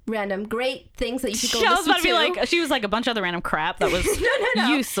other random great things that you should go listen to. I was about to be like, she was like a bunch of other random crap that was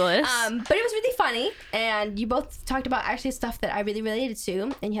useless. But it was really funny, and you both talked about actually stuff that I really related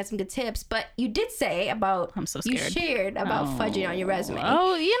to, and you had some good tips. But you did say about, I'm so scared. You shared about fudging on your resume.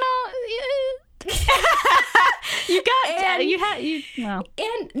 Oh, you know.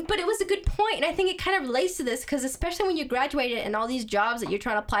 But it was a good point, and I think it kind of relates to this because especially when you graduated and all these jobs that you're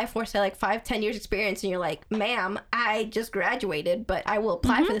trying to apply for say like 5-10 years experience, and you're like, ma'am, I just graduated, but I will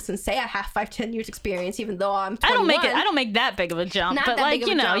apply for this and say I have 5-10 years experience even though I'm 21. I don't make that big of a jump. Not but like,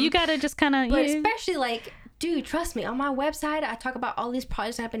 you know, jump. You gotta just kind of. But especially like, dude, trust me, on my website I talk about all these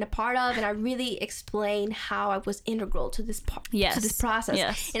projects I've been a part of, and I really explain how I was integral to this to this process.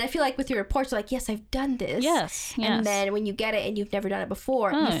 Yes. And I feel like with your reports, you're like, yes, I've done this. Yes. And then when you get it and you've never done it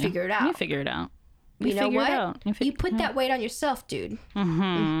before, you figure it out. You figure it out. You know what? You put that weight on yourself, dude.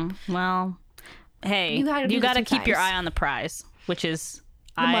 Well, hey, you got to keep your eye on the prize, which is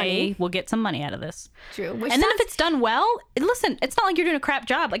I will get some money out of this. True. And then if it's done well, listen, it's not like you're doing a crap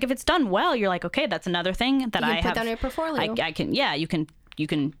job. Like if it's done well, you're like, okay, that's another thing that I have. Put down your portfolio. I can, yeah, you can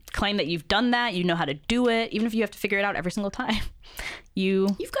claim that you've done that. You know how to do it, even if you have to figure it out every single time.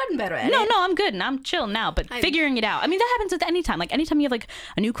 You've gotten better at it. No, I'm good and I'm chill now. But figuring it out, I mean, that happens at any time. Like anytime you have like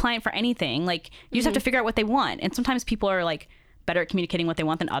a new client for anything, like you just have to figure out what they want. And sometimes people are like better at communicating what they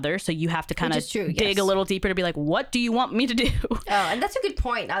want than others, so you have to kind of dig a little deeper to be like, what do you want me to do? Oh, and that's a good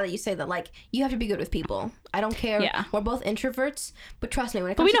point now that you say that. Like, you have to be good with people. I don't care. Yeah. We're both introverts, but trust me,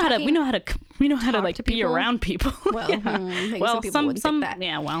 when it comes to we know how to like be around people. Well, maybe some people wouldn't think that.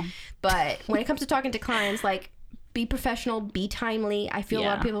 Yeah, well, but when it comes to talking to clients, like, be professional, be timely. I feel a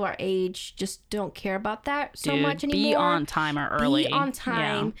lot of people our age just don't care about that so much anymore. Be on time or early. Be on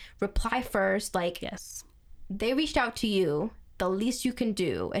time. Reply first. Like, yes, they reached out to you. The least you can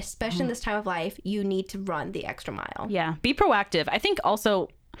do, especially in this time of life, you need to run the extra mile. Yeah, be proactive. I think also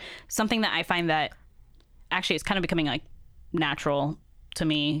something that I find that actually is kind of becoming like natural to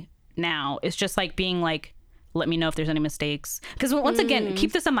me now is just like being like, let me know if there's any mistakes. Because once again,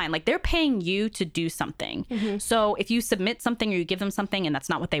 keep this in mind, like they're paying you to do something. So if you submit something or you give them something and that's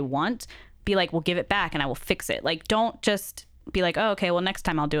not what they want, be like, we'll give it back and I will fix it. Like, don't just be like, oh, okay, well, next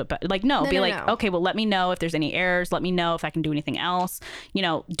time I'll do it. But like, no, okay, well, let me know if there's any errors. Let me know if I can do anything else. You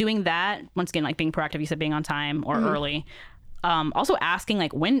know, doing that, once again, like being proactive, you said being on time or early. Also asking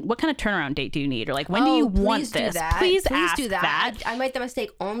like what kind of turnaround date do you need, or like when do you want this? Please do that. I made the mistake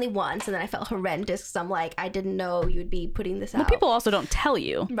only once, and then I felt horrendous because I'm like, I didn't know you'd be putting this out. Well, people also don't tell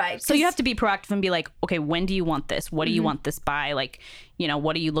you, right? So you have to be proactive and be like, okay, when do you want this? What do you want this by? Like, you know,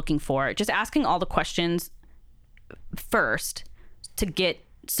 what are you looking for? Just asking all the questions first to get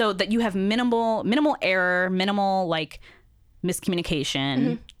so that you have minimal error, minimal like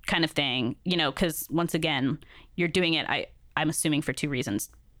miscommunication kind of thing. You know, because once again, you're doing it. I'm assuming for two reasons.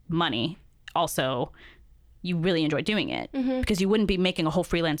 Money. Also, you really enjoy doing it because you wouldn't be making a whole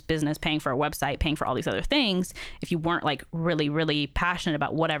freelance business, paying for a website, paying for all these other things if you weren't like really, really passionate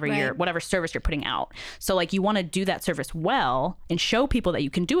about whatever service you're putting out. So like you want to do that service well and show people that you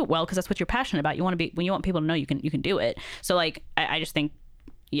can do it well because that's what you're passionate about. You want people to know you can do it. So like I just think,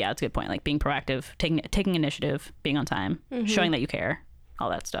 yeah, it's a good point. Like being proactive, taking initiative, being on time, showing that you care, all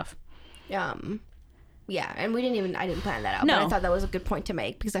that stuff. Yeah, and I didn't plan that out, but I thought that was a good point to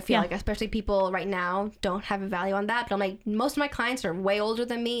make because I feel like especially people right now don't have a value on that, but I'm like, most of my clients are way older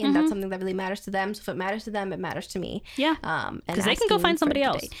than me, and that's something that really matters to them, so if it matters to them, it matters to me. Yeah, because they can go find somebody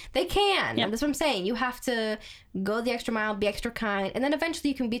else. They can, and that's what I'm saying. You have to go the extra mile, be extra kind, and then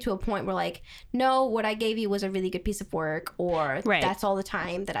eventually you can be to a point where like, no, what I gave you was a really good piece of work, or that's all the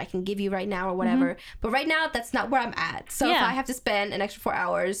time that I can give you right now, or whatever. But right now, that's not where I'm at. So if I have to spend an extra 4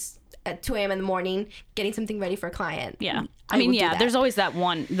 hours at 2 a.m. in the morning getting something ready for a client. Yeah. I mean, there's always that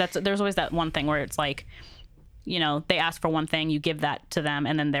one thing where it's like, you know, they ask for one thing, you give that to them,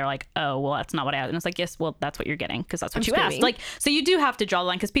 and then they're like, oh, well, that's not what I asked. And it's like, yes, well, that's what you're getting because that's what you asked. Like, so you do have to draw the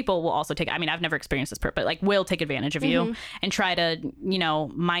line because people will also take, I mean, I've never experienced this part, but like will take advantage of you and try to, you know,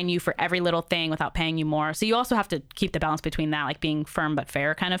 mine you for every little thing without paying you more. So you also have to keep the balance between that, like being firm but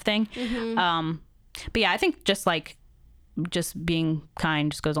fair kind of thing. But yeah, I think just being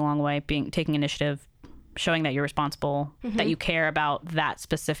kind just goes a long way. Taking initiative, showing that you're responsible, that you care about that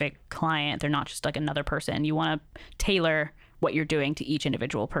specific client. They're not just like another person. You want to tailor what you're doing to each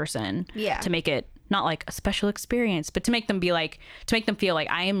individual person to make it not like a special experience, but to make them feel like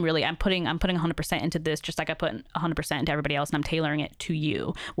I'm putting 100% into this, just like I put 100% into everybody else, and I'm tailoring it to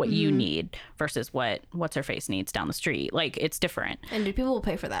you, what you need versus what's her face needs down the street. Like it's different. And people will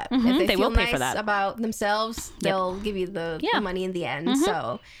pay for that. If they will pay for that about themselves, they'll give you the money in the end.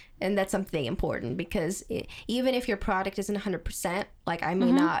 So, and that's something important because even if your product isn't 100%, like I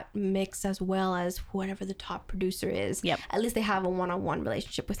may not mix as well as whatever the top producer is, at least they have a one-on-one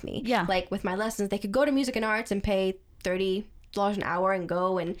relationship with me. Yeah. Like with my lessons, they could go to Music and Arts and pay $30 an hour and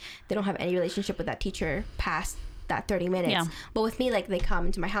go, and they don't have any relationship with that teacher past that 30 minutes. Yeah. But with me, like they come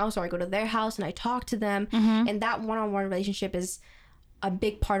into my house or I go to their house and I talk to them, and that one-on-one relationship is a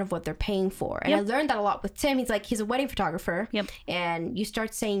big part of what they're paying for. And I learned that a lot with Tim. He's a wedding photographer. And you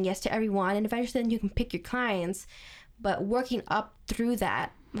start saying yes to everyone, and eventually then you can pick your clients. But working up through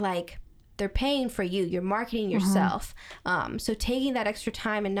that, like they're paying for you. You're marketing yourself. So taking that extra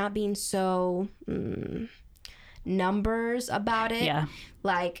time and not being so numbers about it. Yeah.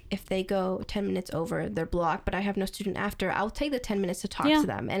 Like if they go 10 minutes over, they're blocked, but I have no student after, I'll take the 10 minutes to talk to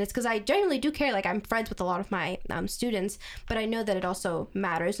them. And it's because I genuinely do care. Like I'm friends with a lot of my students, but I know that it also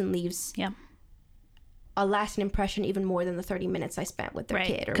matters and leaves a lasting impression even more than the 30 minutes I spent with their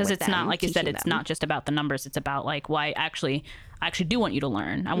kid. Because it's not, like you said, it's not just about the numbers. It's about like, well, I actually do want you to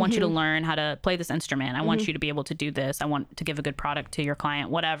learn. I want you to learn how to play this instrument. I want you to be able to do this. I want to give a good product to your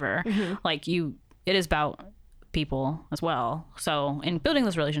client, whatever. Like it is about people as well. So in building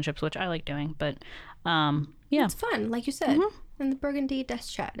those relationships, which I like doing, but it's fun, like you said. In the Burgundy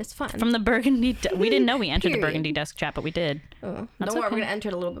desk chat, it's fun. From the Burgundy, we didn't know we entered the Burgundy desk chat, but we did. Don't worry, we're gonna enter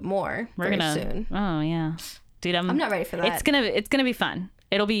it a little bit more soon. Oh yeah, dude, I'm not ready for that. It's gonna be fun.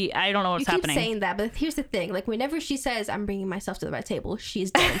 It'll be. I don't know what's happening. You keep saying that, but here's the thing: like whenever she says, "I'm bringing myself to the red table,"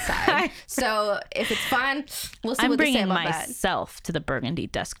 she's dead inside. So if it's fun, we'll see what they say about that. I'm bringing myself to the Burgundy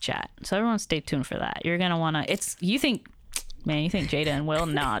desk chat. So everyone, stay tuned for that. You're gonna wanna. You think Jada and Will?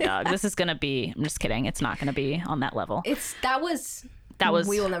 Nah, dog. This is gonna be. I'm just kidding. It's not gonna be on that level.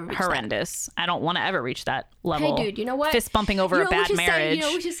 We will never reach horrendous. That. I don't want to ever reach that level. Hey, dude, you know what? Fist bumping over a bad marriage.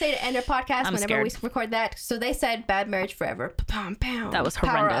 We should say to end our podcast whenever we record that. So they said bad marriage forever. That was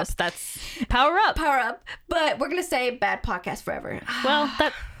horrendous. That's power up. Power up. But we're going to say bad podcast forever. Well,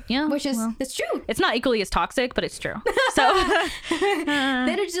 it's true. It's not equally as toxic, but it's true. So the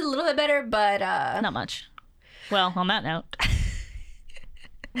energy's a little bit better, but not much. Well, on that note.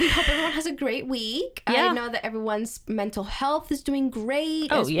 we hope everyone has a great week. Yeah. I know that everyone's mental health is doing great.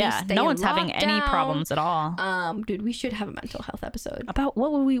 Oh yeah, no one's having any problems at all. Dude, we should have a mental health episode. About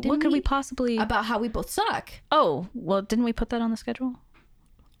what could we possibly? About how we both suck. Oh well, didn't we put that on the schedule?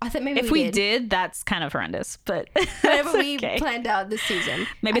 I thought maybe if we did, that's kind of horrendous. But whatever we planned out this season.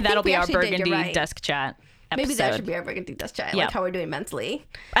 Maybe that'll be our Burgundy desk chat episode. Maybe that should be our Burgundy desk chat. Like how we're doing mentally.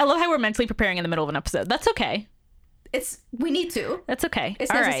 I love how we're mentally preparing in the middle of an episode. That's okay. We need to. That's okay.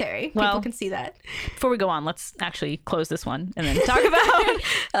 It's necessary. Right. People can see that. Before we go on, let's actually close this one and then talk about.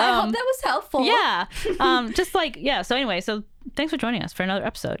 I hope that was helpful. Yeah. So anyway, thanks for joining us for another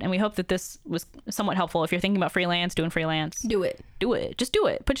episode, and we hope that this was somewhat helpful. If you're thinking about doing freelance, do it. Just do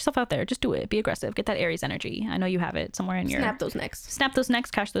it. Put yourself out there. Just do it. Be aggressive. Get that Aries energy. I know you have it somewhere in your. Snap those necks.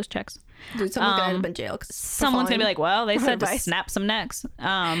 Cash those checks. Dude, someone's gonna end up in jail. Someone's gonna be like, "Well, they said to snap some necks,"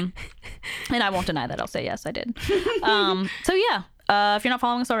 and I won't deny that. I'll say yes, I did. If you're not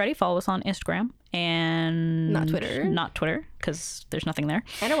following us already, follow us on Instagram and not Twitter because there's nothing there.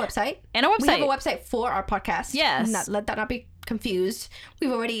 And our website. We have a website for our podcast. Yes. Let that not be confused.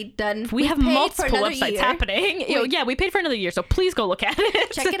 We've already done. We have multiple websites happening. We paid for another year, so please go look at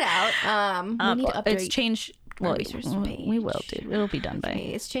it. Check it out. We need to update. It's changed. Well, we will, dude. It'll be done by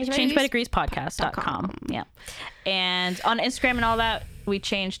it's changebydegreespodcast.com. Yeah. And on Instagram and all that, we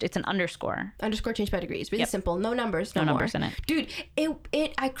changed. It's an underscore change by degrees. Really simple. No numbers. No numbers in it. Dude,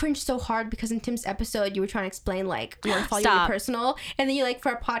 I cringed so hard because in Tim's episode you were trying to explain like you want to follow your personal, and then you like for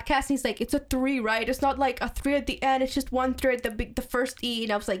our podcast and he's like, it's a 3, right? It's not like a 3 at the end. It's just 1 3 at the first E.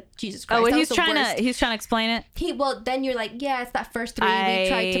 And I was like, Jesus Christ. Oh, and he's trying to explain it. Then you're like, yeah, it's that first 3. We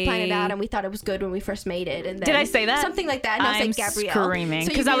tried to plan it out and we thought it was good when we first made it. And then did I say that? Something like that. And I was like, Gabrielle, screaming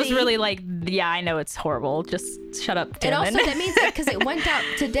because I was really like, yeah, I know it's horrible. Just shut up, Tim. And also that means that because it went out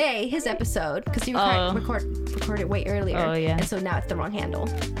today, his episode, because you recorded way earlier. Oh yeah. And so now it's the wrong handle.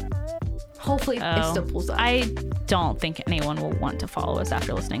 Hopefully it still pulls up. I don't think anyone will want to follow us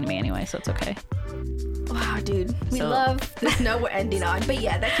after listening to me anyway, so it's okay. Wow, dude. We love this note we're ending on. But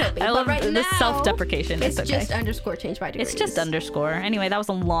yeah, that could be. I love the self-deprecation. It's okay. just underscore change by degrees. It's just underscore. Anyway, that was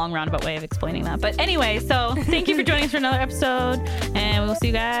a long roundabout way of explaining that. But anyway, so thank you for joining us for another episode. And we'll see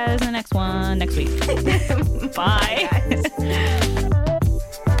you guys in the next one next week. Bye. Bye guys.